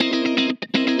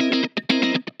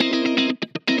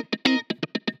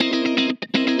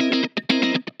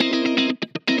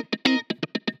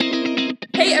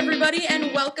everybody,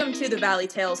 and welcome to the Valley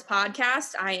Tales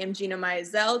podcast. I am Gina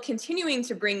Mizell, continuing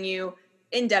to bring you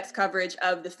in-depth coverage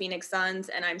of the Phoenix Suns,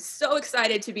 and I'm so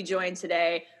excited to be joined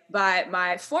today by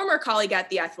my former colleague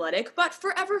at The Athletic, but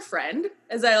forever friend,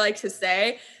 as I like to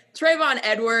say, Travonne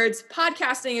Edwards,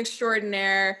 podcasting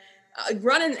extraordinaire,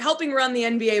 helping run the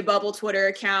NBA Bubble Twitter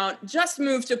account, just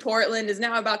moved to Portland, is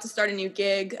now about to start a new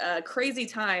gig. Crazy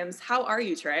times. How are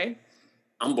you, Trey?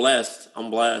 I'm blessed.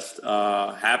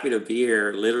 Happy to be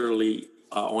here, literally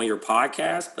on your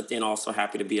podcast, but then also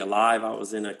happy to be alive. I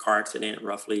was in a car accident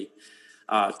roughly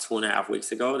 2.5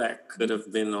 weeks ago. That could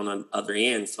have been on the other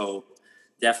end. So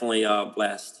definitely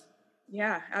blessed.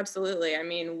 Yeah, absolutely. I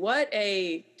mean, what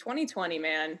a 2020,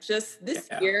 man. Just this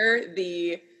year,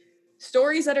 the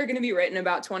stories that are going to be written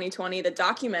about 2020, the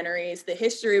documentaries, the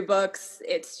history books,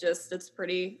 it's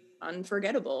pretty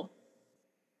unforgettable.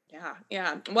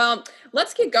 Yeah. Well,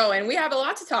 let's get going. We have a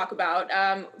lot to talk about.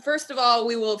 First of all,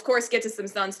 we will, of course, get to some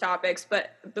Suns topics.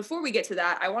 But before we get to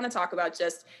that, I want to talk about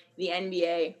just the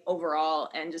NBA overall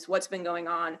and just what's been going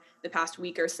on the past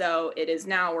week or so.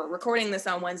 We're recording this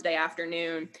on Wednesday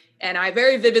afternoon. And I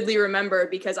very vividly remember,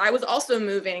 because I was also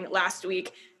moving last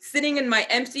week, sitting in my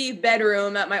empty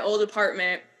bedroom at my old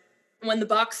apartment when the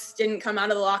Bucks didn't come out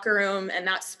of the locker room, and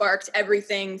that sparked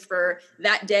everything for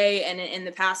that day and in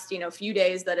the past, few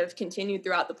days that have continued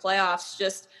throughout the playoffs.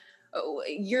 Just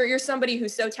you're somebody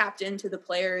who's so tapped into the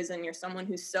players, and you're someone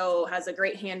who so has a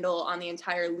great handle on the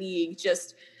entire league.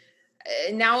 Just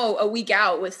now a week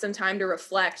out with some time to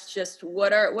reflect, just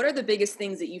what are the biggest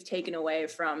things that you've taken away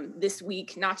from this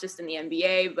week, not just in the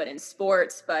NBA, but in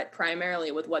sports, but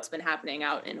primarily with what's been happening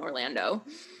out in Orlando?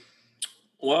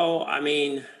 Well, I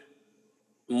mean,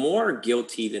 more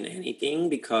guilty than anything,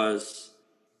 because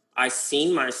I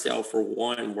seen myself, for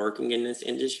one, working in this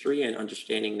industry and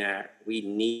understanding that we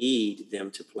need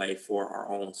them to play for our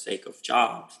own sake of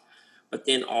jobs, but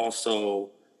then also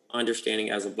understanding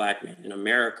as a Black man in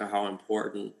America how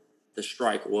important the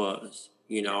strike was,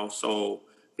 so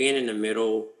being in the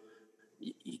middle,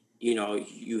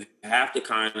 you have to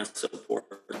kind of support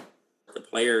the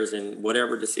players, and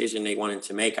whatever decision they wanted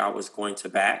to make, I was going to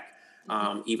back.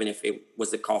 Even if it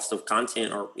was the cost of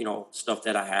content or, stuff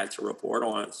that I had to report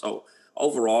on. So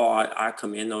overall, I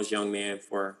commend those young men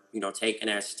for, taking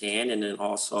that stand, and then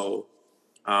also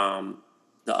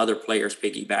the other players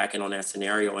piggybacking on that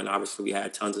scenario. And obviously we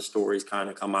had tons of stories kind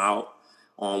of come out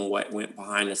on what went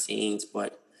behind the scenes,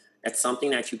 but that's something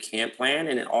that you can't plan.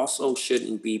 And it also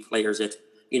shouldn't be players'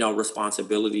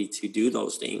 responsibility to do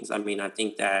those things. I mean, I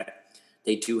think that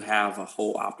they do have a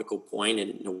whole optical point,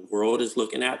 and the world is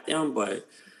looking at them. But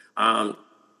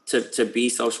to be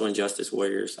social injustice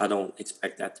warriors, I don't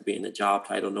expect that to be in the job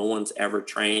title. No one's ever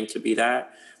trained to be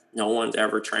that. No one's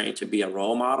ever trained to be a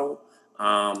role model.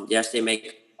 Yes, they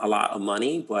make a lot of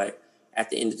money, but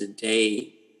at the end of the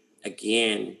day,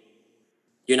 again,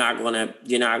 you're not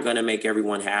gonna make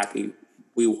everyone happy.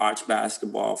 We watch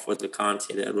basketball for the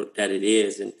content that it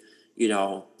is, and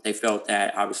they felt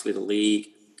that obviously the league,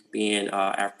 being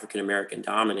African-American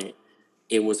dominant,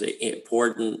 it was an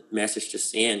important message to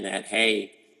send that,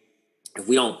 hey, if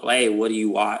we don't play, what do you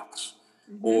watch?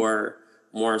 Mm-hmm. Or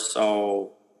more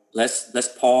so, let's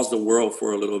pause the world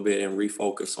for a little bit and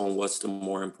refocus on what's the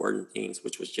more important things,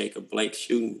 which was Jacob Blake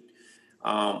shooting.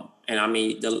 And I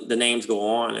mean, the names go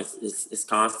on. It's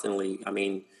constantly, I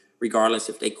mean, regardless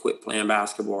if they quit playing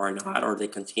basketball or not, or they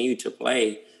continue to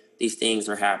play, these things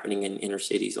are happening in inner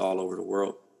cities all over the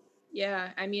world. Yeah,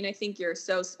 I mean, I think you're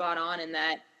so spot on in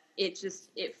that it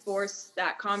forced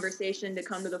that conversation to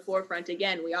come to the forefront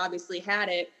again. We obviously had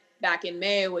it back in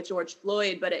May with George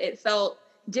Floyd, but it felt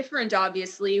different,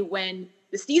 obviously, when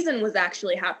the season was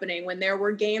actually happening, when there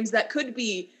were games that could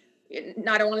be,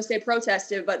 I don't want to say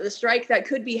protested, but the strike that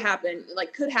could happen,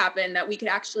 that we could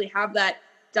actually have that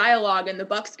dialogue, and the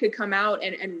Bucks could come out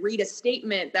and read a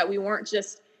statement, that we weren't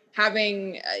just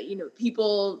having,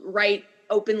 people write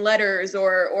open letters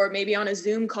or maybe on a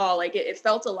Zoom call. Like it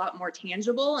felt a lot more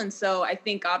tangible. And so I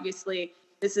think obviously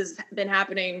this has been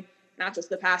happening not just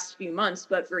the past few months,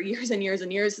 but for years and years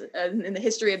and years in the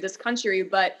history of this country.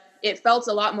 But it felt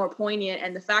a lot more poignant.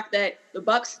 And the fact that the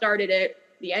Bucks started it,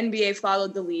 the NBA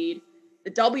followed the lead,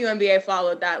 the WNBA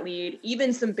followed that lead,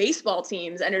 even some baseball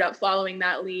teams ended up following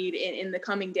that lead in the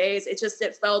coming days. It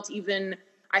felt even,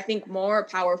 I think, more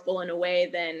powerful in a way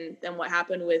than what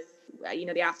happened with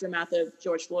the aftermath of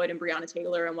George Floyd and Breonna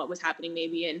Taylor, and what was happening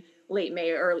maybe in late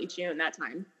May or early June that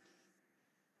time.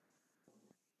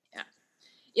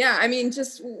 Yeah. I mean,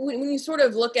 just when you sort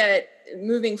of look at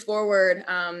moving forward,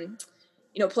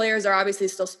 players are obviously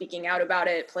still speaking out about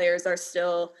it. Players are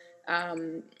still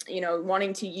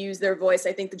wanting to use their voice.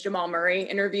 I think the Jamal Murray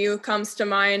interview comes to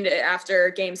mind after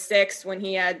Game 6 when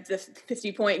he had the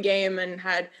 50-point game and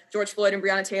had George Floyd and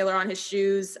Breonna Taylor on his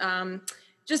shoes.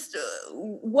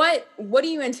 What do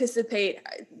you anticipate?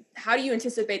 How do you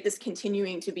anticipate this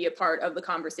continuing to be a part of the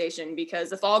conversation?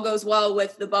 Because if all goes well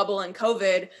with the bubble and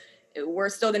COVID, we're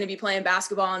still going to be playing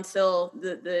basketball until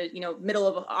the middle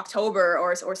of October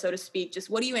or so to speak. Just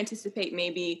what do you anticipate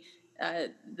maybe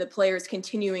the players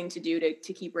continuing to do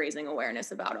to keep raising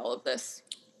awareness about all of this?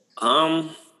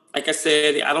 Like I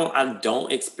said, I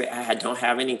don't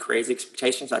have any crazy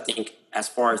expectations. I think as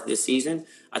far as this season,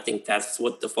 I think that's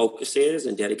what the focus is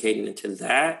and dedicating it to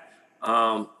that.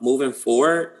 Moving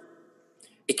forward,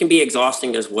 it can be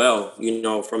exhausting as well,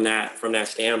 from that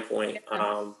standpoint.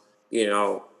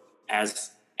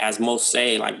 As most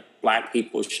say, like Black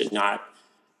people should not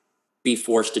be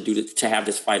forced to have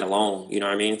this fight alone. You know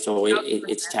what I mean? So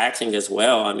it's taxing as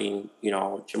well. I mean,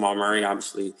 Jamal Murray,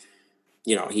 obviously,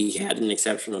 he had an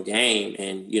exceptional game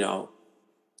and,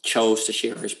 chose to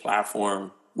share his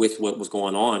platform with what was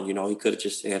going on. He could have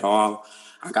just said, oh,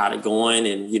 I got it going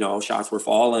and, shots were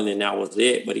falling and that was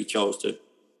it. But he chose to,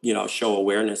 show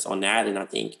awareness on that. And I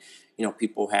think,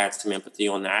 people had some empathy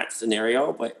on that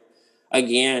scenario. But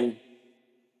again,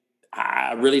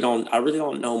 I really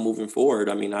don't know moving forward.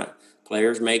 I mean,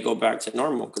 players may go back to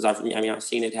normal because I've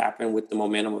seen it happen with the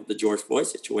momentum of the George Floyd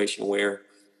situation where,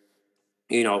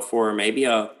 for maybe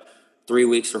 3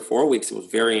 weeks or 4 weeks, it was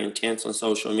very intense on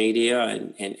social media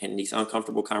and these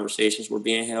uncomfortable conversations were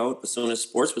being held. As soon as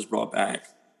sports was brought back,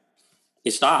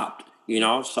 it stopped,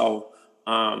 So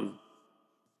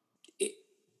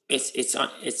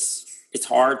it's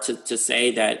hard to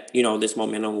say that, this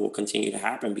momentum will continue to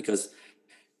happen because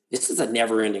this is a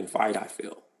never-ending fight, I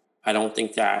feel. I don't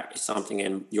think that is something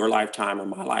in your lifetime or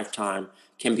my lifetime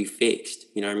can be fixed,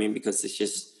 you know what I mean? Because it's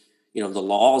just, the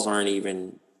laws aren't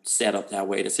even set up that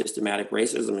way. The systematic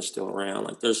racism is still around.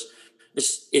 Like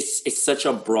it's such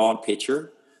a broad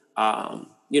picture,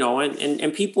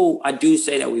 and people, I do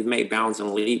say that we've made bounds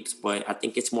and leaps, but I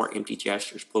think it's more empty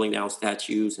gestures, pulling down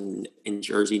statues and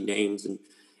jersey names and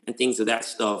things of that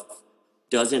stuff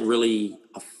doesn't really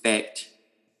affect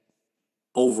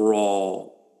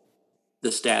overall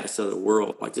the status of the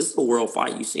world. Like this is a world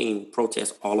fight. You've seen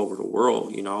protests all over the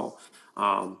world,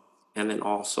 and then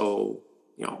also,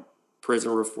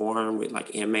 prison reform with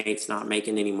like inmates not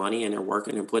making any money and they're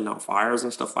working and putting out fires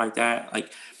and stuff like that.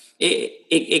 Like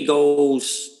it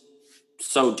goes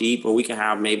so deep, and we can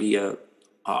have maybe a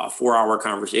 4-hour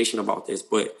conversation about this,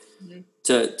 but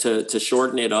to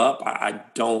shorten it up, I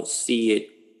don't see it.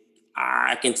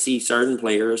 I can see certain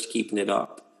players keeping it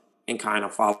up and kind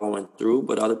of following through,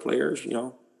 but other players,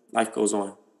 life goes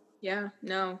on. Yeah,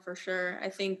 no, for sure. I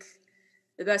think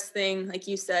the best thing, like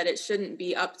you said, it shouldn't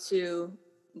be up to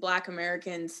Black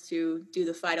Americans to do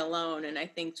the fight alone. And I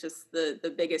think just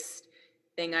the biggest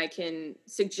thing I can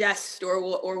suggest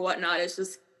or whatnot is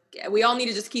just, we all need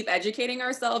to just keep educating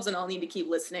ourselves and all need to keep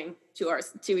listening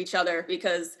to each other,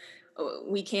 because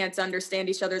we can't understand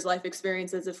each other's life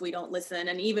experiences if we don't listen.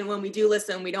 And even when we do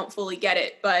listen, we don't fully get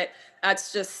it. But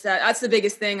that's just, that's the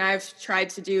biggest thing I've tried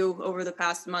to do over the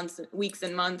past weeks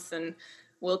and months, and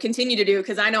will continue to do,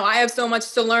 because I know I have so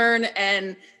much to learn,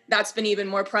 and that's been even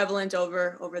more prevalent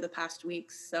over the past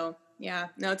weeks. So yeah,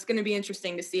 no, it's going to be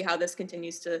interesting to see how this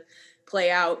continues to play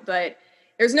out. But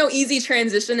there's no easy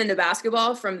transition into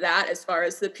basketball from that as far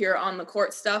as the pure on the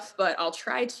court stuff, but I'll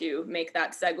try to make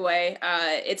that segue.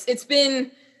 It's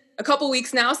been a couple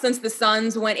weeks now since the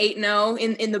Suns went 8-0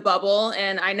 in the bubble,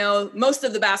 and I know most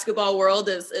of the basketball world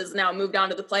is now moved on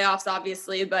to the playoffs,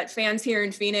 obviously, but fans here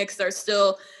in Phoenix are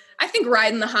still, I think,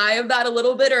 riding the high of that a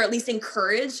little bit, or at least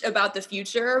encouraged about the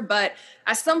future. But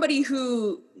as somebody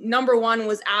who, number one,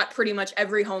 was at pretty much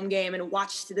every home game and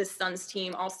watched this Suns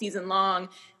team all season long,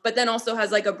 but then also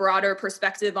has like a broader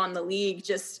perspective on the league,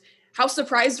 just how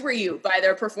surprised were you by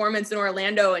their performance in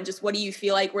Orlando? And just what do you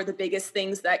feel like were the biggest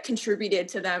things that contributed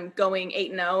to them going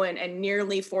 8-0 and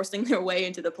nearly forcing their way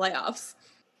into the playoffs?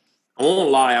 I won't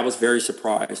lie, I was very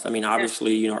surprised. I mean,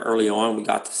 obviously, early on we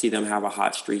got to see them have a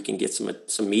hot streak and get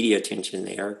some media attention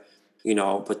there,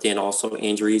 but then also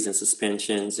injuries and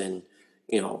suspensions and,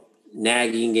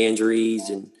 nagging injuries.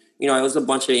 And, it was a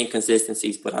bunch of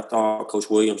inconsistencies, but I thought Coach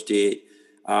Williams did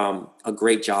a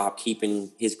great job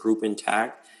keeping his group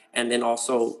intact. And then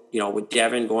also, with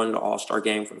Devin going to the All-Star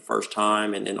game for the first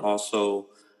time, and then also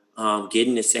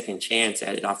getting a second chance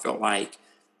at it, I felt like,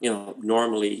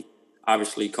 normally,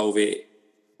 obviously, COVID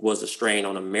was a strain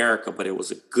on America, but it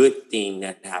was a good thing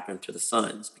that happened to the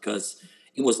Suns, because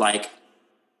it was like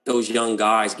those young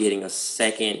guys getting a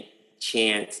second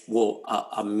chance,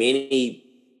 a mini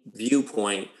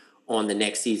viewpoint on the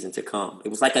next season to come. It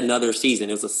was like another season.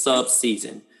 It was a sub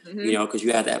season, because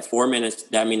you had that 4 minutes.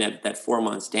 That 4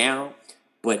 months down,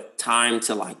 but time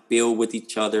to like build with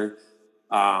each other,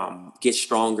 get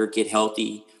stronger, get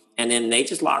healthy. And then they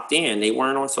just locked in. They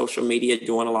weren't on social media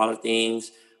doing a lot of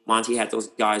things. Monty had those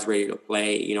guys ready to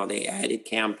play. They added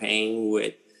Campaign, who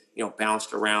had,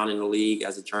 bounced around in the league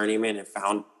as a journeyman and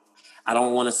found, I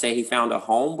don't want to say he found a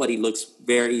home, but he looks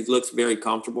very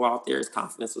comfortable out there. His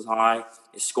confidence was high.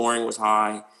 His scoring was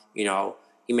high.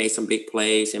 He made some big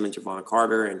plays, him and Javon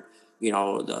Carter, and,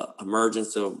 the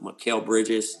emergence of Mikal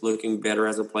Bridges looking better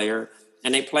as a player.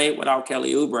 And they played without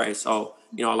Kelly Oubre. So,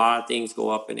 a lot of things go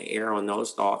up in the air on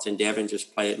those thoughts. And Devin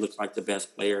just looks like the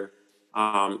best player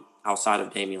outside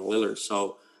of Damian Lillard.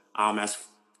 So as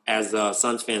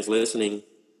Suns fans listening,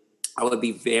 I would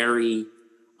be very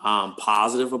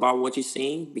positive about what you're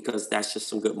seeing, because that's just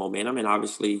some good momentum. And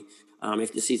obviously,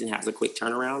 if the season has a quick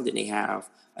turnaround, then they have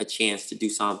a chance to do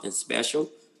something special.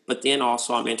 But then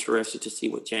also I'm interested to see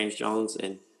what James Jones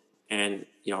and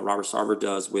Robert Sarver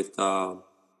does with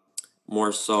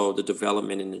more so the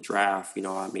development in the draft.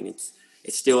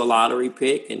 It's still a lottery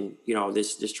pick, and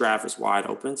this draft is wide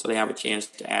open, so they have a chance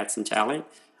to add some talent.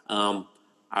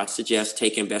 I suggest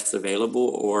taking best available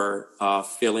or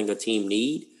filling a team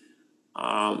need.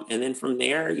 And then from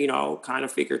there, kind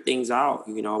of figure things out,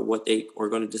 what they are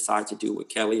going to decide to do with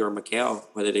Kelly or Mikal,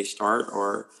 whether they start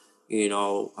or,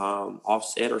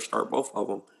 offset or start both of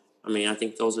them. I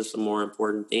think those are some more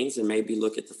important things, and maybe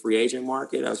look at the free agent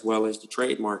market as well as the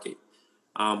trade market.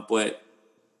 But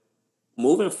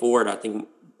moving forward, I think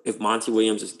if Monty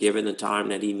Williams is given the time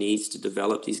that he needs to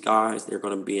develop these guys, they're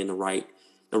going to be in the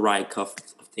right cuff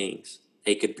of things.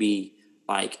 They could be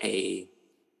like a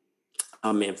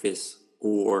Memphis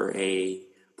or a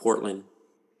Portland,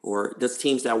 or those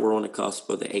teams that were on the cusp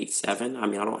of the 8-7. I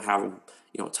don't have them,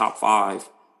 top 5,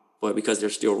 but because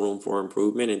there's still room for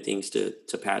improvement and things to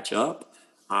patch up.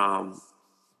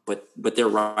 But they're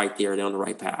right there. They're on the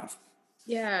right path.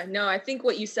 Yeah, no, I think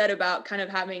what you said about kind of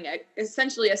having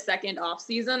essentially a second off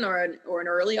season or an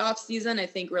early off season, I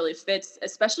think really fits,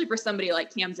 especially for somebody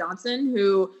like Cam Johnson,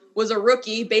 who was a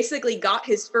rookie, basically got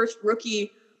his first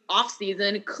rookie off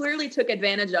season, clearly took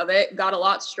advantage of it, got a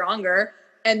lot stronger,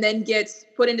 and then gets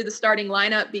put into the starting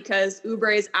lineup because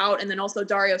Oubre is out. And then also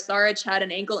Dario Saric had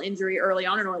an ankle injury early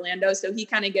on in Orlando. So he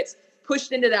kind of gets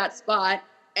pushed into that spot,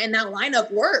 and that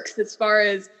lineup works as far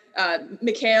as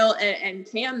Mikal and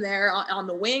Cam there on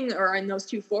the wing or in those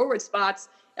two forward spots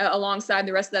alongside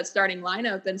the rest of that starting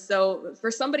lineup. And so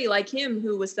for somebody like him,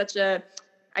 who was such a,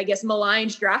 I guess,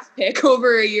 maligned draft pick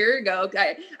over a year ago,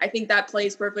 I think that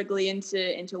plays perfectly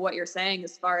into what you're saying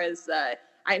as far as, the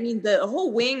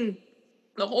whole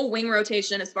wing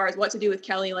rotation as far as what to do with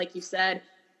Kelly, like you said,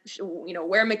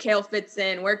 where Mikal fits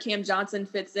in, where Cam Johnson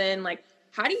fits in, like,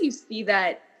 how do you see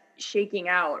that shaking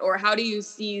out, or how do you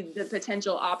see the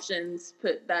potential options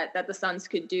that the Suns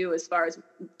could do as far as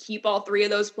keep all three of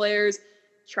those players,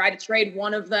 try to trade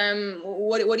one of them?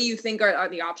 What do you think are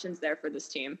the options there for this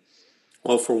team?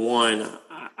 Well, for one,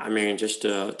 just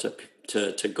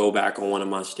to go back on one of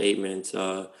my statements,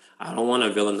 I don't want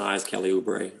to villainize Kelly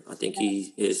Oubre. I think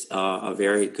he is a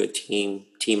very good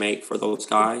teammate for those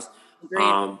guys.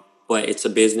 But it's a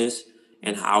business,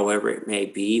 and however it may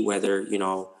be, whether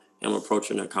him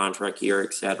approaching a contract year,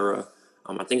 et cetera.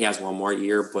 I think he has one more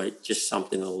year, but just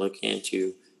something to look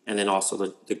into. And then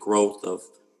also the growth of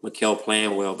Mikal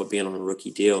playing well, but being on a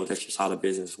rookie deal. That's just how the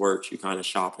business works. You kind of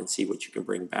shop and see what you can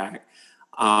bring back.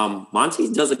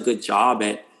 Monty does a good job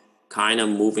at kind of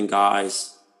moving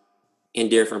guys in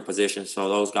different positions, so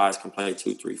those guys can play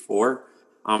 2, 3, 4.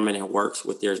 And it works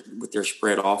with their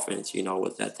spread offense,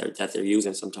 with that they're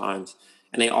using sometimes.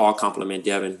 And they all complement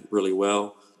Devin really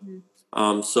well. Mm-hmm.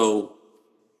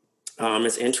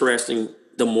 It's interesting.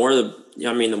 The more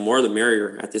the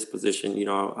merrier at this position.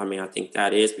 I think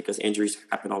that is because injuries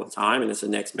happen all the time, and it's a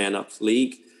next man up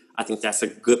league. I think that's a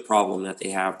good problem that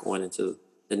they have going into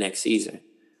the next season.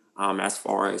 As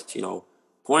far as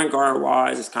point guard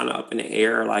wise, it's kind of up in the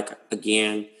air. Like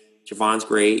again, Javon's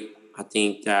great. I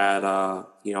think that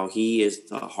he is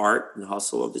the heart and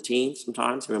hustle of the team.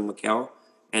 Sometimes him and Mikal,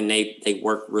 and they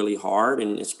work really hard,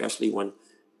 and especially when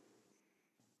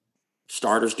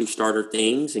starters do starter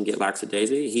things and get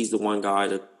lackadaisy, he's the one guy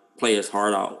to play his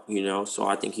heart out, So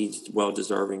I think he's well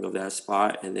deserving of that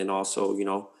spot. And then also,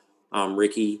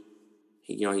 Ricky,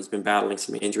 he's been battling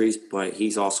some injuries, but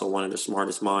he's also one of the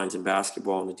smartest minds in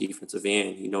basketball on the defensive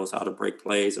end. He knows how to break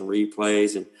plays and read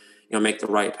plays and, make the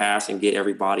right pass and get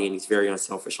everybody. And he's very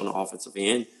unselfish on the offensive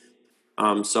end.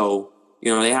 So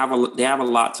they have a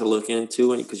lot to look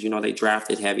into, and because they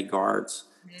drafted heavy guards,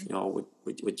 Mm-hmm.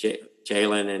 with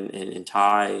Jalen and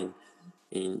Ty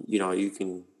and you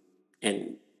can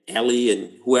and Ellie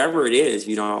and whoever it is,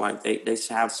 like they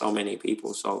have so many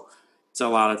people, so it's a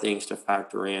lot of things to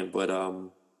factor in. But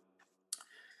I'm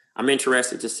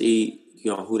interested to see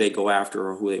who they go after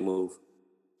or who they move.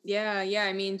 Yeah.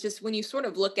 I mean, just when you sort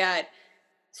of look at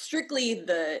strictly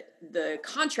the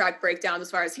contract breakdown,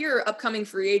 as far as here are upcoming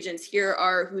free agents, here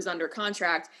are who's under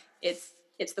contract. It's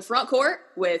the front court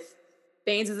with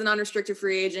Baines is an unrestricted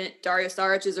free agent, Dario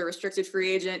Saric is a restricted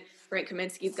free agent, Frank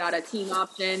Kaminsky's got a team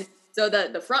option. So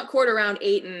the front court around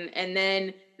Ayton, and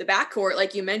then the back court,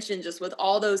 like you mentioned, just with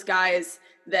all those guys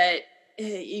that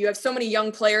you have so many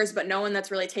young players, but no one that's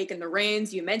really taken the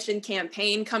reins. You mentioned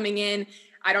Campaign coming in.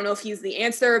 I don't know if he's the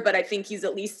answer, but I think he's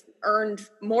at least earned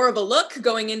more of a look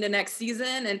going into next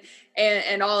season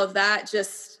and all of that.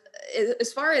 Just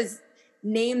as far as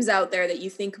names out there that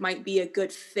you think might be a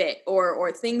good fit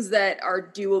or things that are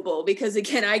doable, because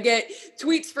again, I get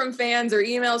tweets from fans or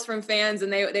emails from fans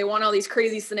and they want all these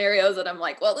crazy scenarios that I'm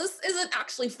like, well, this isn't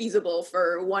actually feasible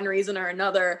for one reason or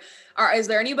another. Or is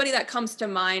there anybody that comes to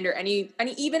mind, or any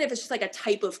even if it's just like a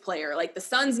type of player, like the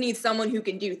Suns need someone who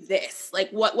can do this, like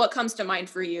what comes to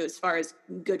mind for you as far as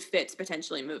good fits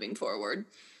potentially moving forward?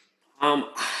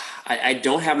 I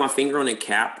don't have my finger on the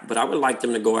cap, but I would like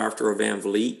them to go after a Van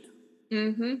Vliet.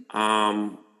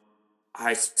 Mm-hmm.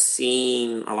 I've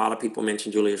seen a lot of people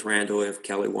mention Julius Randle if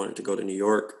Kelly wanted to go to New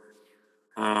York.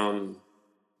 I've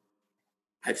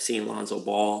seen Lonzo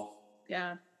Ball.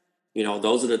 Yeah.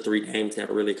 Those are the three names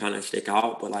that really kind of stick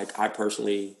out. But like I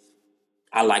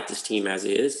like this team as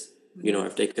is. Mm-hmm.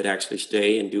 If they could actually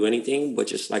stay and do anything, but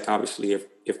just like obviously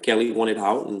if Kelly wanted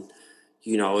out and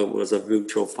it was a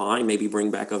mutual fine, maybe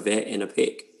bring back a vet and a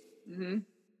pick. Mm-hmm.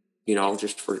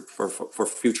 Just for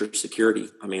future security.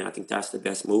 I mean, I think that's the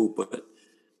best move. But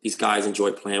these guys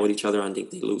enjoy playing with each other. I think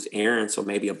they lose Aaron, so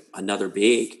maybe another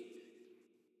big.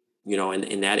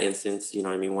 In that instance,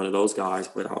 one of those guys.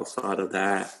 But outside of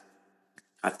that,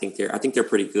 I think they're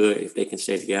pretty good if they can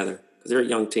stay together because they're a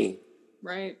young team.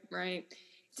 Right.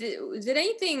 Did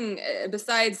anything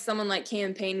besides someone like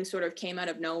Campaign who sort of came out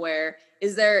of nowhere?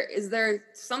 Is there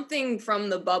something from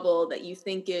the bubble that you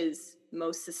think is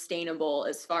most sustainable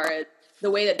as far as the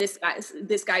way that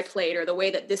this guy played, or the way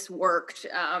that this worked,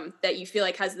 that you feel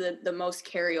like has the most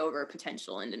carryover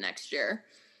potential into next year?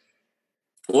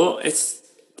 Well,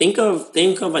 think of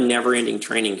a never-ending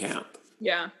training camp.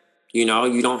 Yeah. You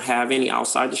don't have any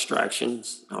outside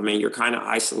distractions. I mean, you're kind of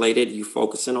isolated. You're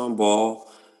focusing on ball.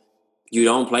 You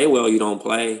don't play well, you don't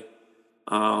play.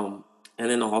 And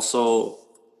then also,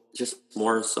 just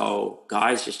more so,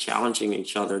 guys just challenging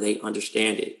each other. They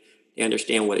understand it. They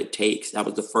understand what it takes. That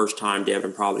was the first time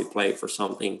Devin probably played for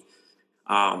something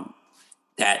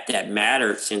that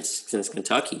mattered since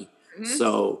Kentucky. Mm-hmm.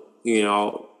 So,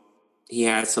 he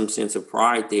had some sense of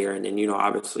pride there. And then,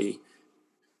 obviously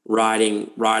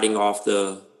riding off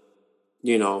the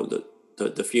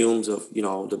fumes of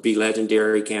the Be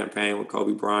Legendary campaign with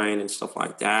Kobe Bryant and stuff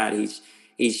like that.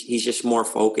 He's just more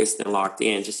focused and locked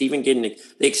in. Just even getting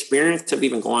the experience of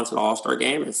even going to the All-Star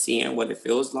game and seeing what it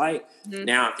feels like. Mm-hmm.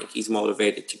 Now I think he's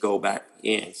motivated to go back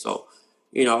in. So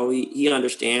he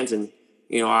understands, and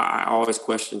I always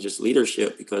question just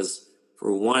leadership because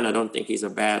for one, I don't think he's a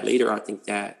bad leader. I think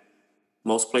that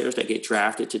most players that get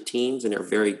drafted to teams and they're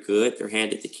very good, they're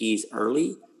handed the keys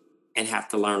early and have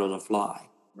to learn on the fly.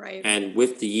 Right. And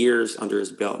with the years under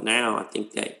his belt now, I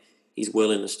think that he's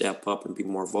willing to step up and be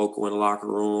more vocal in the locker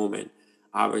room and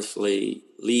obviously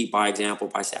lead by example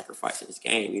by sacrificing his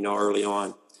game. Early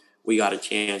on, we got a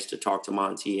chance to talk to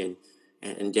Monty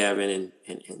and Devin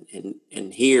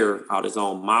and hear out his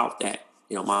own mouth that,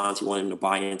 Monty wanted him to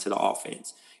buy into the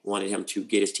offense. He wanted him to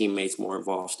get his teammates more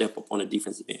involved, step up on the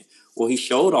defensive end. Well, he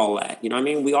showed all that.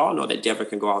 We all know that Devin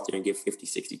can go out there and get 50,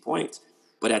 60 points.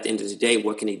 But at the end of the day,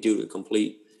 what can he do to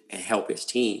complete and help his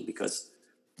team? Because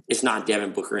it's not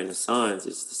Devin Booker and the Suns,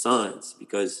 it's the Suns.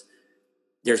 Because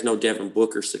there's no Devin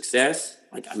Booker success.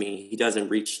 He doesn't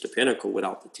reach the pinnacle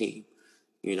without the team.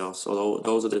 So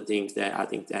those are the things that I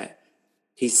think that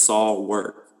he saw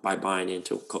work by buying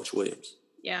into Coach Williams.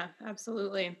 Yeah,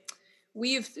 absolutely.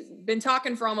 We've been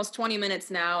talking for almost 20 minutes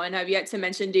now and have yet to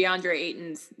mention DeAndre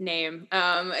Ayton's name.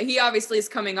 He obviously is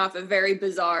coming off a very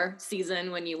bizarre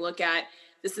season when you look at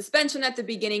the suspension at the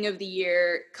beginning of the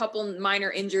year, couple minor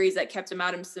injuries that kept him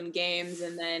out of some games,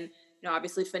 and then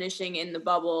obviously finishing in the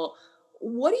bubble.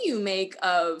 What do you make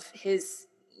of his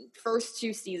first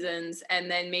two seasons,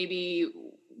 and then maybe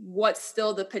what's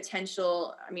still the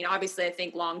potential? I mean, obviously, I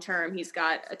think long-term, he's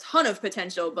got a ton of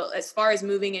potential, but as far as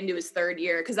moving into his third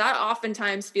year, because that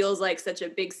oftentimes feels like such a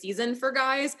big season for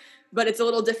guys, but it's a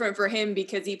little different for him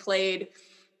because he played,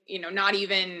 he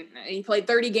played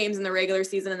 30 games in the regular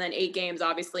season and then 8 games,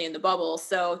 obviously, in the bubble.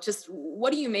 So just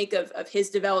what do you make of his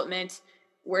development,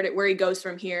 where he goes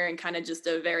from here, and kind of just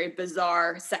a very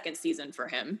bizarre second season for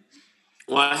him?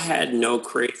 Well, I had no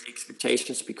crazy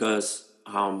expectations because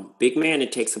big man,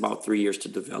 it takes about 3 years to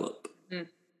develop. Mm.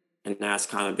 And that's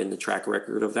kind of been the track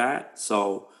record of that.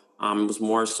 So it was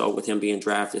more so with him being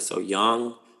drafted so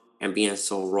young and being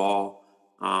so raw.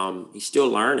 He's still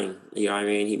learning. You know what I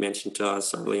mean? He mentioned to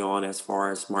us early on as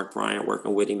far as Mark Bryant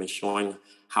working with him and showing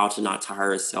how to not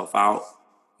tire himself out.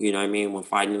 You know what I mean? When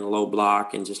fighting in the low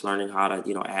block and just learning how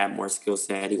to, add more skill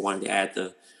set. He wanted to add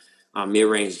the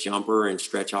mid-range jumper and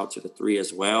stretch out to the 3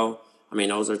 as well. I mean,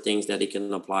 those are things that he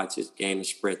can apply to his game and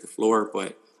spread the floor.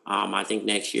 But I think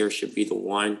next year should be the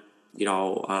one,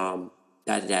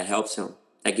 that helps him,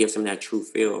 that gives him that true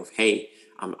feel of, hey,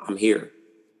 I'm here.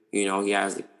 He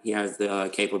has the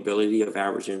capability of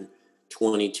averaging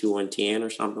 22 and 10 or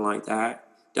something like that.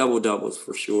 Double-doubles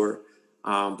for sure.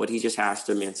 But he just has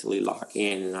to mentally lock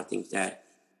in. And I think that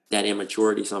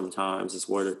immaturity sometimes is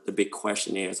where the big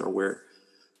question is, or where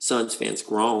Suns fans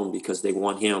groan because they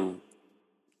want him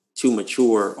to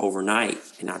mature overnight.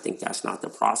 And I think that's not the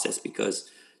process,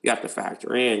 because you have to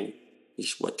factor in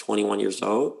he's 21 years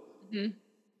old? Mm-hmm.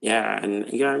 Yeah,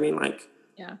 and you know what I mean? Like,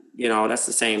 yeah, that's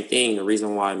the same thing. The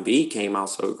reason why Embiid came out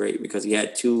so great, because he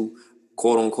had 2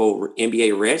 quote-unquote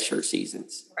NBA redshirt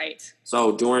seasons. Right.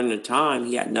 So during the time,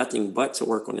 he had nothing but to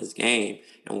work on his game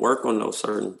and work on those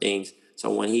certain things.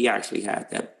 So when he actually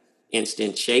had that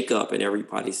instant shakeup and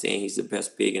everybody saying he's the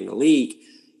best big in the league,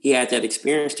 he had that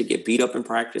experience to get beat up in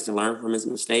practice and learn from his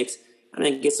mistakes and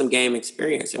then get some game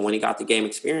experience. And when he got the game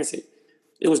experience,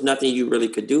 it was nothing you really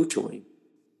could do to him.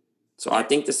 So I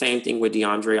think the same thing with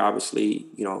DeAndre. Obviously,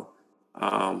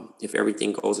 if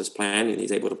everything goes as planned and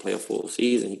he's able to play a full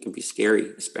season, he can be scary,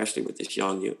 especially with this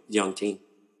young team.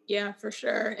 Yeah, for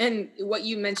sure. And what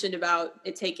you mentioned about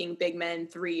it taking big men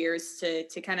 3 years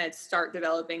to kind of start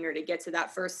developing or to get to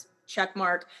that first check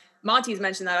mark. Monty's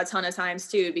mentioned that a ton of times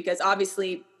too, because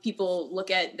obviously people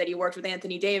look at that he worked with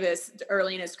Anthony Davis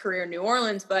early in his career in New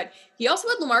Orleans, but he also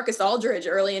had LaMarcus Aldridge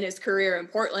early in his career in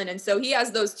Portland. And so he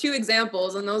has those 2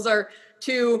 examples, and those are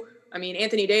 2. I mean,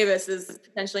 Anthony Davis is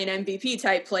potentially an MVP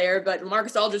type player, but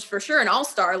LaMarcus Aldridge for sure an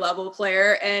all-star level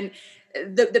player. And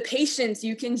the patience,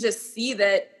 you can just see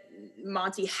that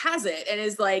Monty has it and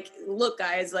is like, look,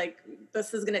 guys, like,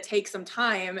 this is going to take some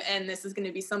time, and this is going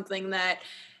to be something that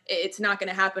it's not going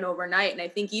to happen overnight. And I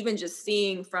think even just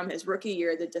seeing from his rookie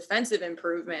year, the defensive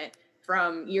improvement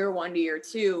from year 1 to year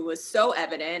 2 was so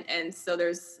evident. And so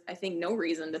there's, I think, no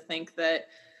reason to think that,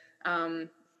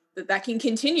 that can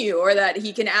continue, or that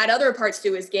he can add other parts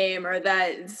to his game, or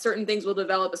that certain things will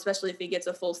develop, especially if he gets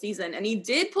a full season. And he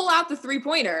did pull out the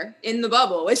 3-pointer in the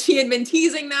bubble, which he had been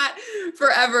teasing that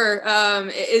forever.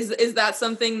 Is that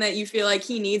something that you feel like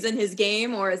he needs in his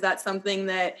game, or is that something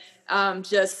that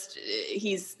just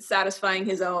he's satisfying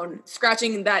his own,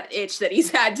 scratching that itch that he's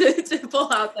had to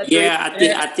pull out that?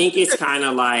 Yeah, I think it's kind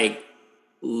of like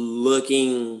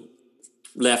looking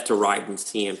left to right and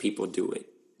seeing people do it.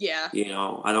 Yeah.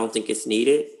 I don't think it's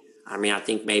needed. I mean, I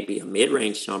think maybe a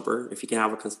mid-range jumper, if you can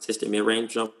have a consistent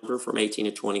mid-range jumper from 18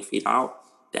 to 20 feet out,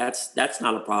 that's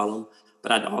not a problem.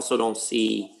 But I also don't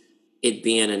see it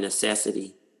being a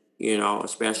necessity,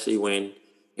 especially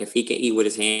if he can eat with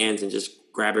his hands and just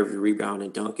grab every rebound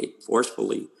and dunk it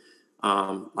forcefully,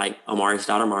 like Amari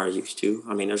Stoudemire used to.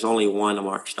 I mean, there's only one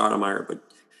Amari Stoudemire, but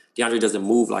DeAndre doesn't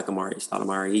move like Amari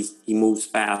Stoudemire. He moves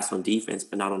fast on defense,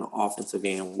 but not on the offensive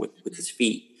end with his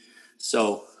feet.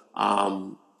 So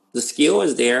the skill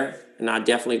is there, and I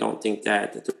definitely don't think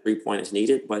that the 3-point is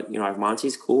needed. But, if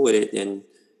Monty's cool with it, then,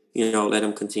 let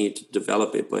him continue to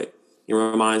develop it. But it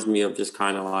reminds me of just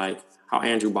kind of like how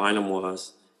Andrew Bynum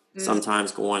was,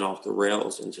 sometimes going off the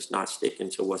rails and just not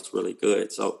sticking to what's really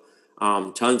good. So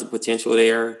tons of potential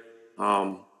there.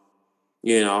 One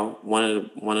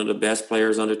of the best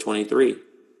players under 23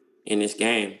 in this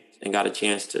game, and got a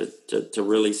chance to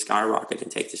really skyrocket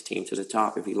and take this team to the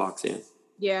top if he locks in.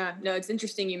 Yeah, no, it's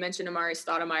interesting you mentioned Amari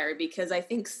Stoudemire, because I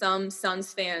think some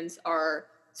Suns fans are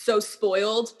so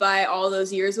spoiled by all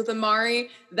those years with Amari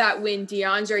that when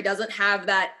DeAndre doesn't have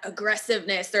that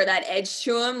aggressiveness or that edge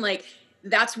to him, like,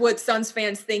 that's what Suns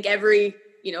fans think every,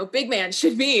 big man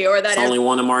should be, or that only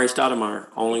one Amari Stoudemire,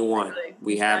 only one. Exactly.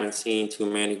 We haven't seen too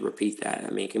many repeat that.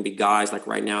 I mean, it can be guys like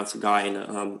right now. It's a guy in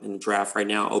the draft right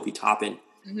now, Obi Toppin,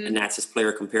 and that's his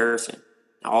player comparison.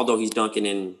 Although he's dunking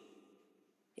in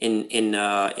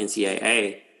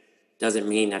NCAA, doesn't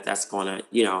mean that that's going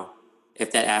to,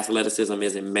 if that athleticism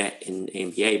isn't met in the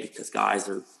NBA, because guys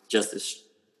are just as,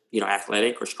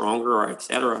 athletic or stronger or et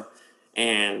cetera.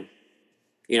 And,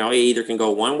 it either can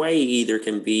go one way, it either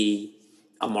can be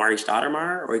Amari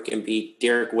Stoudemire, or it can be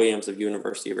Derek Williams of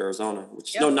University of Arizona,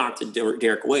 which is no knock to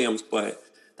Derek Williams, but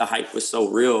the hype was so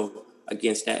real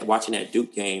against that, watching that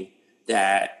Duke game,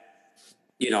 that,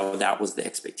 that was the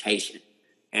expectation.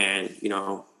 And,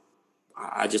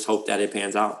 I just hope that it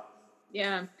pans out.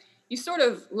 Yeah. You sort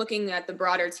of, looking at the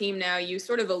broader team now, you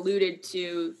sort of alluded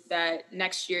to that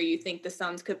next year you think the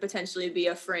Suns could potentially be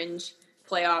a fringe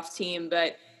playoff team.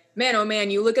 But man, oh man,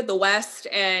 you look at the West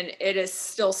and it is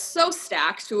still so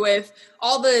stacked with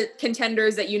all the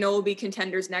contenders that will be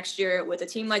contenders next year, with a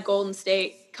team like Golden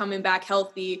State coming back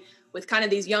healthy, with kind of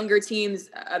these younger teams,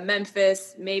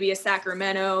 Memphis, maybe a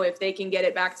Sacramento, if they can get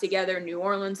it back together, New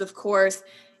Orleans, of course.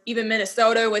 Even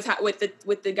Minnesota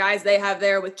with the guys they have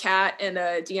there with Kat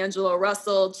and D'Angelo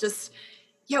Russell. Just,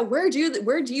 where do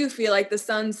you feel like the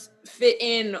Suns fit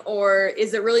in, or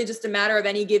is it really just a matter of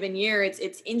any given year?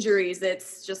 It's injuries,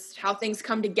 it's just how things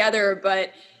come together.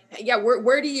 But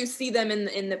where do you see them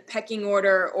in the pecking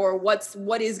order, or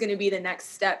what is going to be the next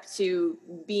step to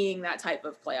being that type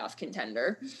of playoff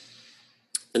contender?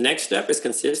 The next step is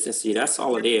consistency. That's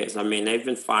all it is. I mean, they've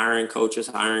been hiring coaches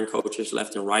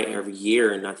left and right every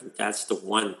year, and I think that's the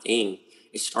one thing.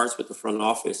 It starts with the front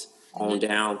office on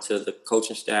down to the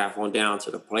coaching staff, on down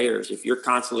to the players. If you're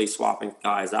constantly swapping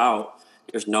guys out,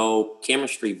 there's no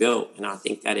chemistry built. And I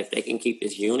think that if they can keep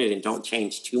this unit and don't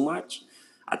change too much,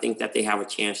 I think that they have a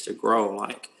chance to grow.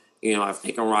 Like, if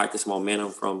they can ride this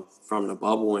momentum from the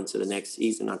bubble into the next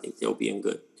season, I think they'll be in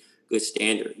good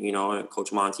standard, and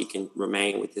Coach Monty can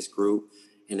remain with this group,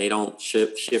 and they don't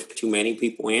shift too many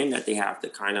people in, that they have to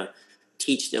kind of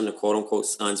teach them the quote unquote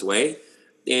Suns way,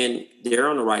 then they're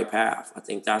on the right path. I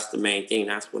think that's the main thing.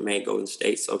 That's what made Golden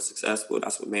State so successful.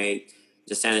 That's what made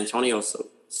the San Antonio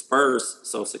Spurs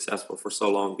so successful for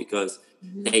so long, because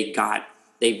they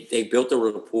built a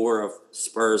rapport of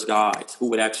Spurs guys who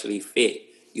would actually fit.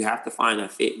 You have to find a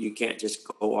fit. You can't just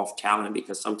go off talent,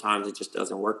 because sometimes it just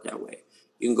doesn't work that way.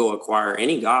 You can go acquire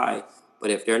any guy,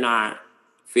 but if they're not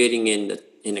fitting in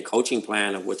the coaching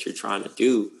plan of what you're trying to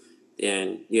do,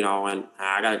 then, and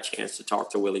I got a chance to talk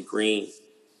to Willie Green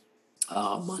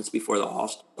months before the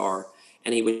All-Star,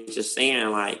 and he was just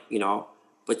saying, like,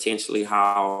 potentially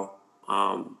how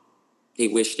they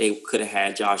wish they could have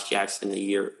had Josh Jackson the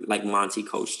year, like Monty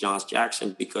coached Josh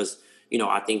Jackson, because,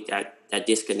 I think that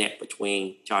disconnect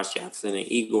between Josh Jackson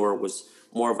and Igor was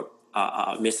more of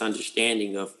a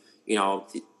misunderstanding of,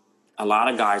 a lot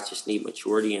of guys just need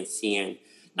maturity and seeing,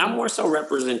 not more so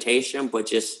representation, but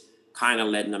just kind of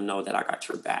letting them know that I got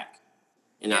your back.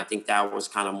 And I think that was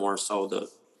kind of more so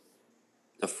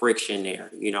the friction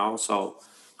there, So,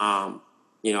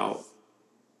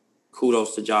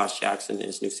 kudos to Josh Jackson in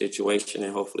his new situation,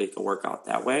 and hopefully it can work out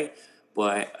that way.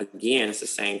 But again, it's the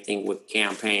same thing with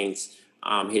campaigns,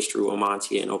 history with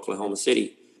Monty in Oklahoma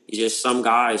City. You just, some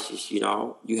guys, just, you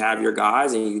have your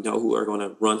guys, and who are going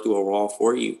to run through a wall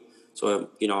for you. So,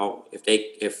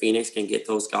 if Phoenix can get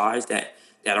those guys that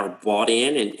are bought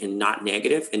in and not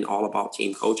negative and all about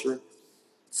team culture,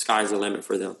 sky's the limit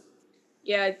for them.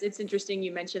 Yeah, it's interesting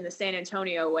you mentioned the San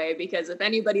Antonio way, because if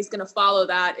anybody's going to follow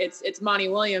that, it's Monty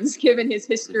Williams, given his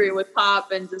history with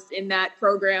Pop and just in that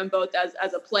program, both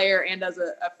as a player and as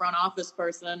a front office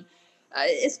person.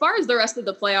 As far as the rest of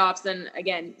the playoffs, and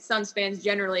again, Suns fans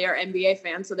generally are NBA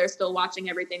fans, so they're still watching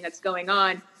everything that's going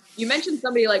on. You mentioned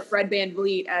somebody like Fred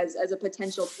VanVleet as a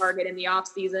potential target in the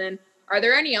offseason. Are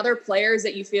there any other players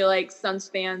that you feel like Suns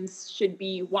fans should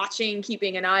be watching,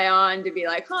 keeping an eye on, to be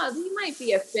like, he might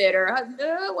be a fit, or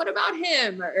what about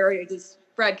him? Or does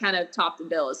Fred kind of top the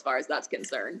bill as far as that's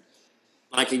concerned?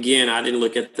 Like, again, I didn't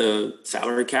look at the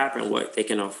salary cap and what they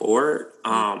can afford.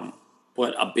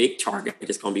 But a big target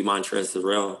is going to be Montrezl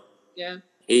Harrell. Yeah.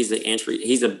 He's an entry.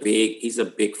 He's a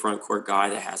big front court guy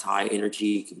that has high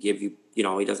energy. He can give you,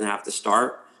 he doesn't have to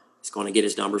start. He's going to get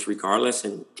his numbers regardless.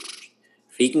 And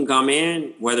if he can come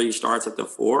in, whether he starts at the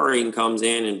 4 or he comes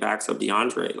in and backs up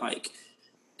DeAndre, like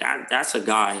that's a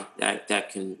guy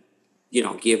that can,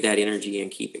 give that energy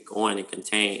and keep it going and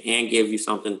contain and give you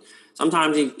something.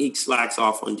 Sometimes he slacks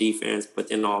off on defense, but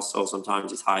then also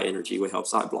sometimes his high energy will help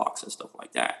side blocks and stuff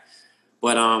like that.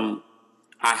 But I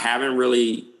haven't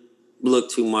really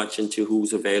looked too much into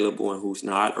who's available and who's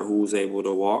not, or who's able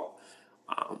to walk.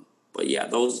 But yeah,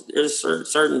 there's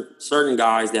certain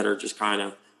guys that are just kind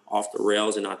of off the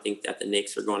rails, and I think that the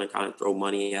Knicks are going to kind of throw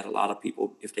money at a lot of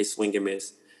people if they swing and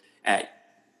miss at,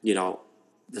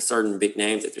 the certain big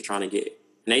names that they're trying to get.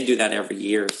 And they do that every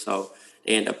year. So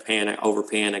they end up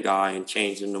overpaying a guy and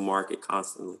changing the market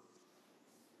constantly.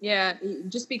 Yeah,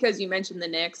 just because you mentioned the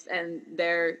Knicks and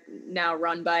they're now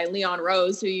run by Leon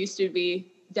Rose, who used to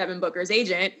be Devin Booker's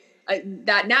agent,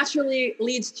 that naturally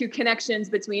leads to connections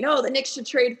between, the Knicks should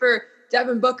trade for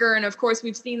Devin Booker. And of course,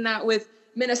 we've seen that with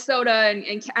Minnesota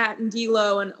and Cat and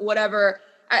D'Lo and whatever.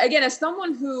 Again, as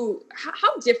someone who,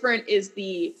 how different is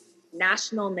the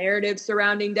national narrative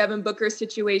surrounding Devin Booker's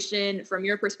situation from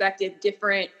your perspective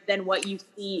different than what you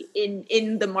see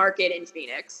in the market in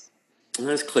Phoenix?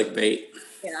 That's clickbait.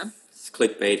 Yeah. It's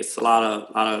clickbait. It's a lot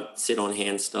of sit on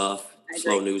hand stuff,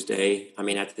 slow news day. I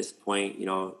mean, at this point,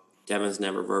 Devin's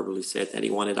never verbally said that he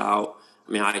wanted out.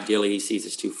 I mean, ideally he sees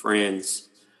his two friends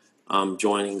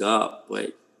joining up,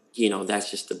 but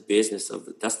that's just the business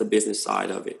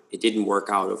side of it. It didn't work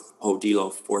out if D'Lo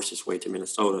forced his way to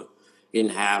Minnesota. He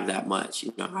didn't have that much.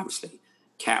 Obviously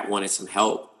Cat wanted some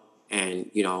help,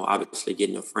 and obviously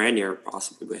getting a friend there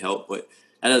possibly would help, but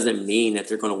that doesn't mean that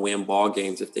they're going to win ball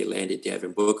games if they landed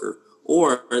Devin Booker,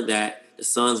 or that the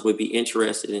Suns would be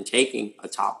interested in taking a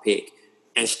top pick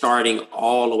and starting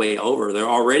all the way over. They're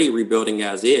already rebuilding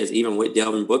as is. Even with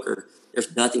Devin Booker,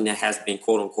 there's nothing that has been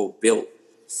quote unquote built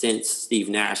since Steve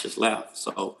Nash has left.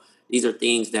 So these are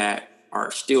things that are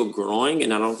still growing,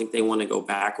 and I don't think they want to go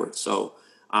backwards. So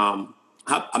I'm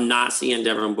not seeing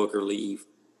Devin Booker leave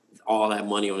all that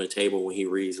money on the table when he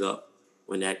reads up.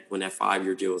 When that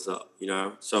 5-year deal is up,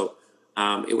 So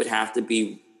it would have to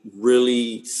be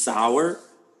really sour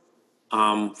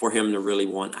for him to really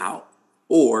want out.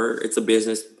 Or it's a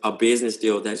business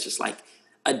deal that's just like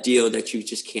a deal that you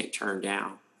just can't turn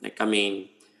down.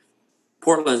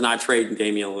 Portland's not trading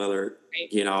Damian Lillard,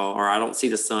 or I don't see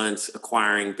the Suns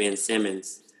acquiring Ben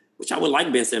Simmons, which I would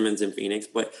like Ben Simmons in Phoenix,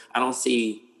 but I don't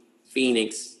see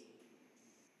Phoenix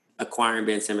acquiring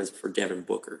Ben Simmons for Devin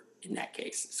Booker. In that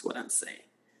case, is what I'm saying.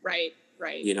 Right.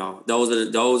 Those are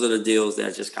the deals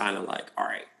that just kind of like, all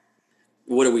right,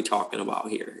 what are we talking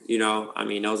about here?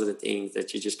 Those are the things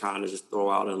that you just kind of just throw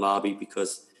out in lobby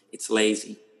because it's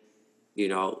lazy.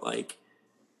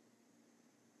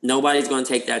 Nobody's going to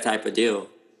take that type of deal.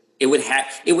 He would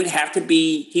have to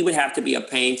be a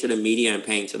pain to the media and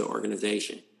pain to the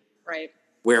organization. Right.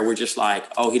 Where we're just like,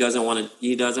 he doesn't want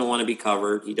to be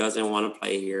covered. He doesn't want to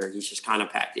play here. He's just kind of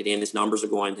packed it in. His numbers are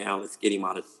going down. Let's get him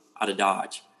out of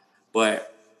Dodge.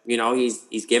 But,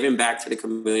 he's giving back to the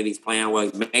community. He's playing well.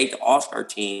 He made the All-Star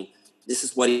team. This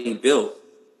is what he built.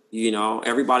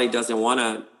 Everybody doesn't want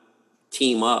to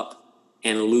team up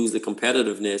and lose the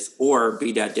competitiveness or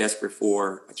be that desperate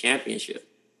for a championship.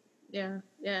 Yeah.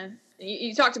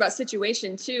 You talked about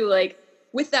situation too, like,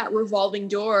 with that revolving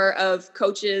door of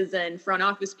coaches and front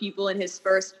office people in his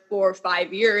first 4 or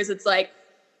 5 years, it's like,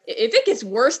 if it gets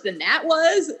worse than that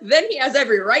was, then he has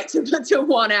every right to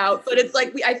want out. But it's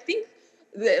like, I think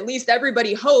that at least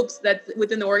everybody hopes that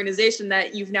within the organization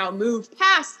that you've now moved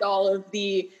past all of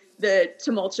the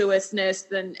tumultuousness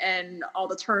and all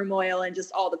the turmoil and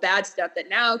just all the bad stuff, that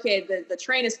now, the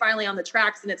train is finally on the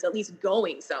tracks and it's at least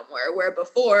going somewhere, where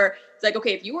before it's like,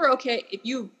 if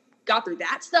you got through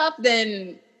that stuff,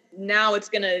 then now it's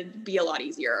going to be a lot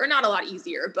easier, or not a lot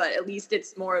easier, but at least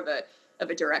it's more of a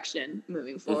direction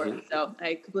moving forward. Mm-hmm. So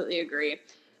I completely agree.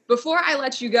 Before I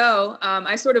let you go,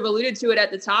 I sort of alluded to it at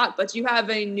the top, but you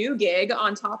have a new gig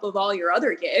on top of all your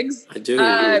other gigs. I do.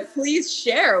 Please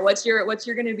share what you're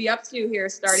going to be up to here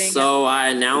starting. So I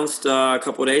announced a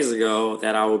couple of days ago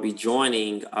that I will be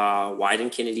joining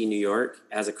Wieden Kennedy, New York,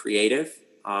 as a creative,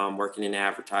 working in the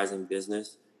advertising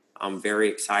business. I'm very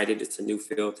excited. It's a new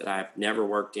field that I've never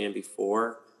worked in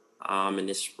before, and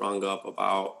this sprung up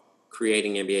about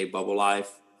creating NBA bubble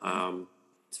life.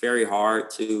 It's very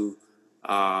hard to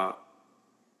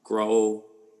grow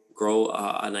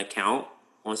an account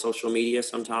on social media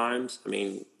sometimes.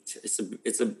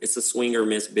 It's a swing or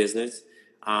miss business,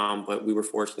 but we were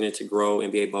fortunate to grow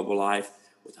NBA bubble life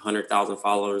with 100,000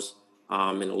 followers in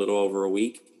a little over a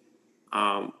week.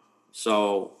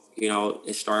 So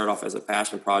it started off as a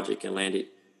passion project and landed,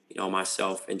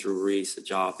 myself and Drew Reese a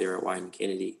job there at Wieden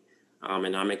Kennedy.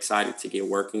 And I'm excited to get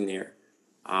working there.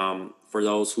 For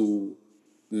those who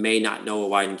may not know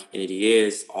what Wieden Kennedy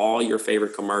is, all your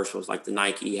favorite commercials, like the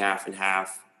Nike half and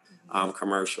half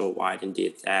commercial, Wieden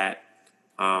did that.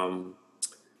 All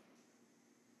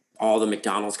the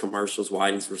McDonald's commercials,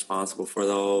 Weiden's responsible for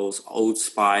those. Old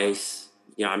Spice.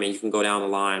 You can go down the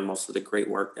line. Most of the great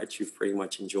work that you've pretty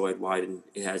much enjoyed, Wieden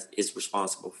is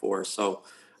responsible for. So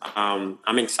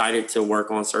I'm excited to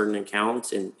work on certain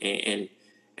accounts and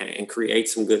create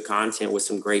some good content with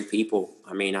some great people.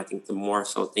 I think the more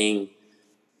so thing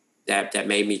that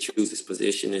made me choose this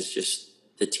position is just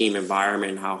the team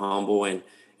environment, how humble and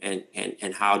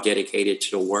how dedicated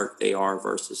to the work they are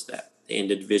versus the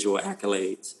individual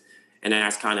accolades. And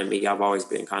that's kind of me. I've always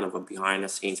been kind of a behind the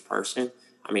scenes person.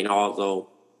 I mean, although,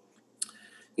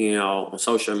 on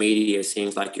social media, it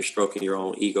seems like you're stroking your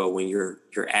own ego when you're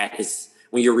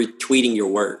retweeting your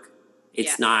work.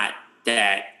 It's not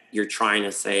that you're trying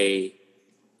to say,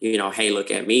 hey,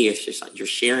 look at me. It's just like you're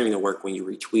sharing the work when you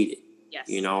retweet it. Yes.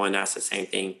 And that's the same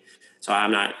thing. So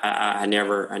I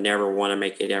never want to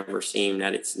make it ever seem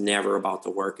that it's never about the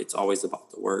work. It's always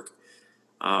about the work.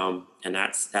 And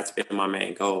that's been my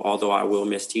main goal. Although I will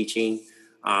miss teaching,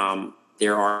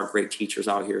 there are great teachers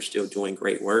out here still doing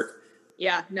great work.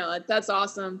 Yeah, no, that's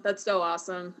awesome. That's so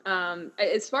awesome.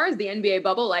 As far as the NBA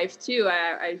bubble life too,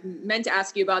 I meant to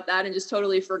ask you about that and just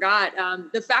totally forgot.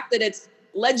 The fact that it's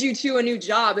led you to a new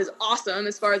job is awesome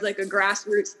as far as like a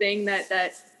grassroots thing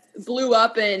that blew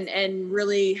up and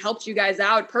really helped you guys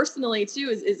out personally too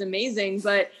is amazing.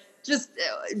 But just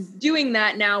doing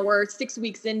that now, we're 6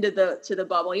 weeks into the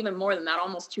bubble, even more than that,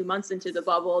 almost 2 months into the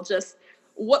bubble. Just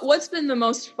what's been the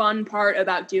most fun part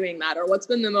about doing that, or what's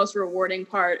been the most rewarding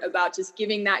part about just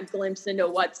giving that glimpse into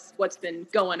what's been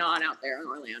going on out there in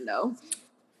Orlando?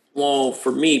 Well,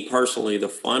 for me personally, the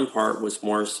fun part was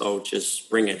more so just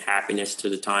bringing happiness to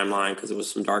the timeline because it was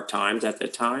some dark times at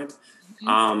that time.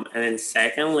 And then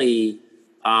secondly,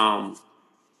 the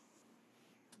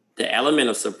element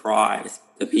of surprise,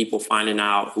 the people finding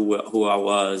out who I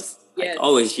was, like,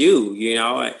 oh, it's you,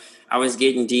 I was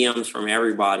getting DMs from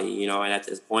everybody, and at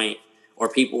this point, or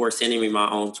people were sending me my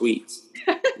own tweets.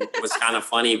 It was kind of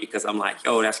funny because I'm like,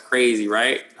 yo, that's crazy,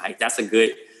 right? Like, that's a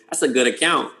good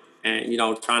account. And,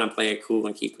 trying to play it cool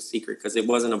and keep a secret because it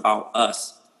wasn't about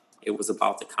us. It was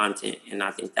about the content. And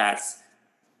I think that's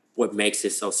what makes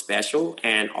it so special,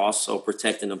 and also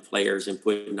protecting the players and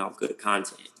putting out good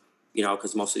content,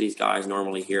 because most of these guys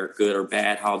normally hear good or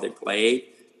bad how they played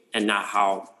and not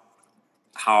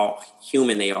how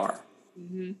human they are.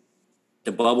 Mm-hmm.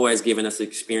 The bubble has given us the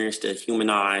experience to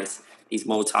humanize these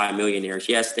multi-millionaires.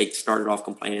 Yes, they started off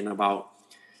complaining about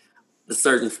the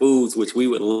certain foods, which we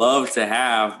would love to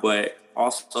have, but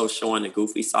also showing the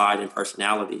goofy side and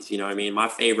personalities. You know what I mean? My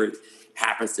favorite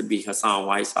happens to be Hassan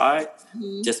Whiteside,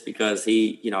 just because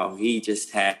he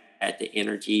just had the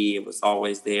energy. It was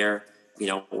always there,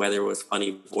 whether it was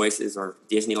funny voices or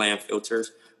Disneyland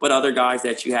filters, but other guys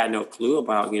that you had no clue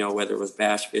about, whether it was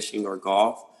bass fishing or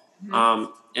golf.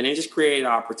 And it just created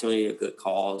an opportunity of good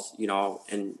calls,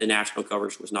 and the national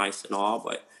coverage was nice and all,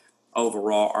 but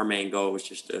overall our main goal was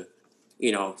just to,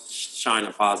 shine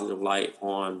a positive light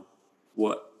on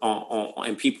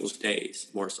in people's days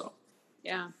more so.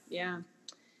 Yeah.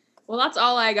 Well, that's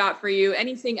all I got for you.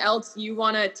 Anything else you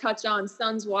want to touch on,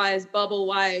 Suns-wise,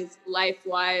 bubble-wise,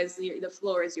 life-wise? The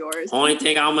floor is yours. Only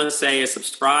thing I'm going to say is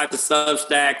subscribe to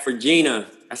Substack for Gina.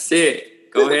 That's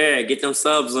it. Go ahead. Get them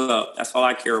subs up. That's all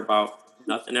I care about.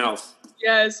 Nothing else.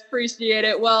 Yes, appreciate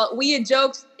it. Well, we had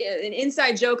joked, an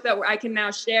inside joke that I can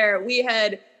now share. We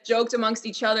had joked amongst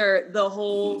each other the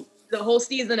whole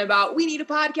season about we need a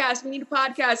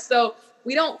podcast. So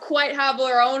we don't quite have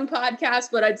our own podcast,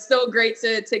 but it's so great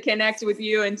to connect with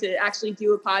you and to actually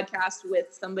do a podcast with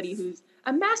somebody who's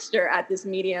a master at this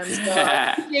medium. So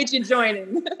I appreciate you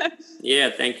joining.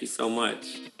 Yeah, thank you so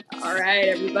much. All right,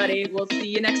 everybody. We'll see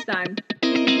you next time.